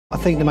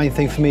think the main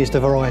thing for me is the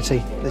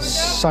variety. There's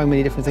so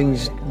many different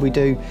things we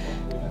do.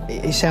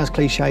 It sounds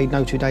cliched,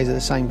 no 2 days are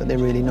the same, but they're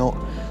really not.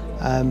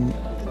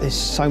 There's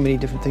so many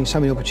different things, so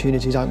many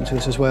opportunities open to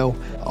us as well.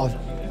 I've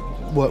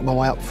worked my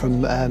way up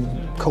from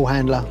call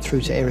handler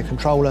through to area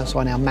controller, so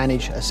I now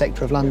manage a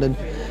sector of London.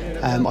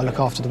 I look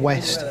after the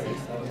West.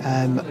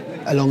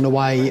 Along the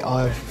way,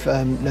 I've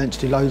learnt to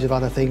do loads of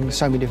other things,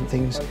 so many different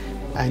things,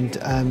 and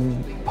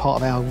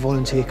part of our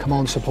volunteer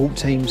command support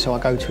team, so I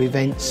go to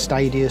events,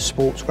 stadia,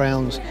 sports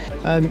grounds.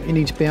 You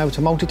need to be able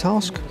to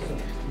multitask,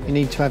 you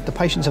need to have the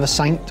patience of a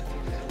saint,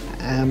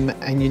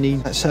 and you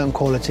need that certain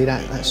quality,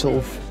 that sort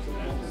of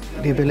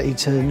the ability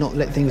to not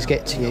let things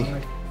get to you.